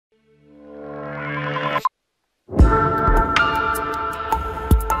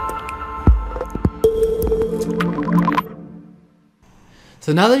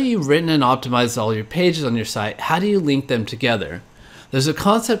So now that you've written and optimized all your pages on your site, how do you link them together? There's a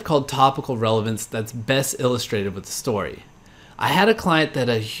concept called topical relevance that's best illustrated with a story. I had a client that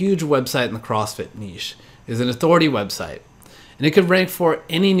had a huge website in the CrossFit niche. It was an authority website, and it could rank for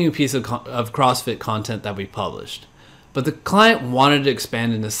any new piece of CrossFit content that we published. But the client wanted to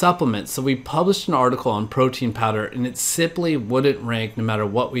expand into supplements, so we published an article on protein powder, and it simply wouldn't rank no matter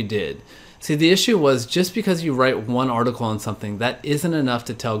what we did. See, the issue was just because you write one article on something, that isn't enough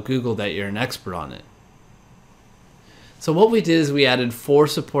to tell Google that you're an expert on it. So what we did is we added 4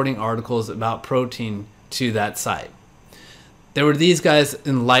 supporting articles about protein to that site. There were these guys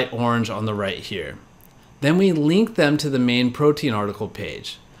in light orange on the right here. Then we linked them to the main protein article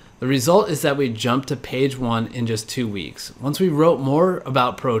page. The result is that we jumped to page 1 in just 2 weeks. Once we wrote more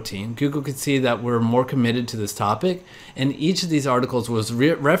about protein, Google could see that we're more committed to this topic, and each of these articles was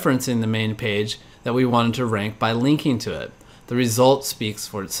referencing the main page that we wanted to rank by linking to it. The result speaks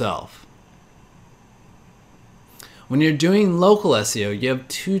for itself. When you're doing local SEO, you have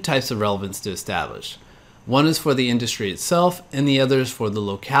 2 types of relevance to establish. One is for the industry itself, and the other is for the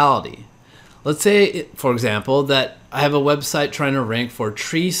locality. Let's say, for example, that I have a website trying to rank for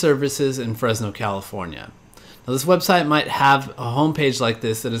tree services in Fresno, California. Now, this website might have a homepage like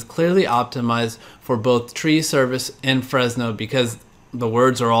this that is clearly optimized for both tree service and Fresno because the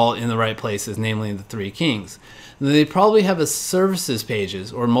words are all in the right places, namely the 3 kings. And they probably have a services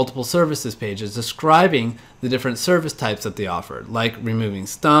pages or multiple services pages describing the different service types that they offer, like removing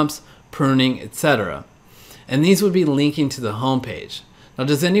stumps, pruning, etc. And these would be linking to the homepage. Now,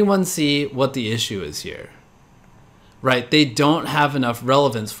 does anyone see what the issue is here? Right, they don't have enough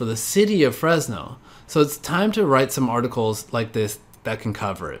relevance for the city of Fresno. So it's time to write some articles like this that can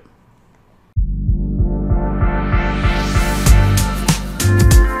cover it.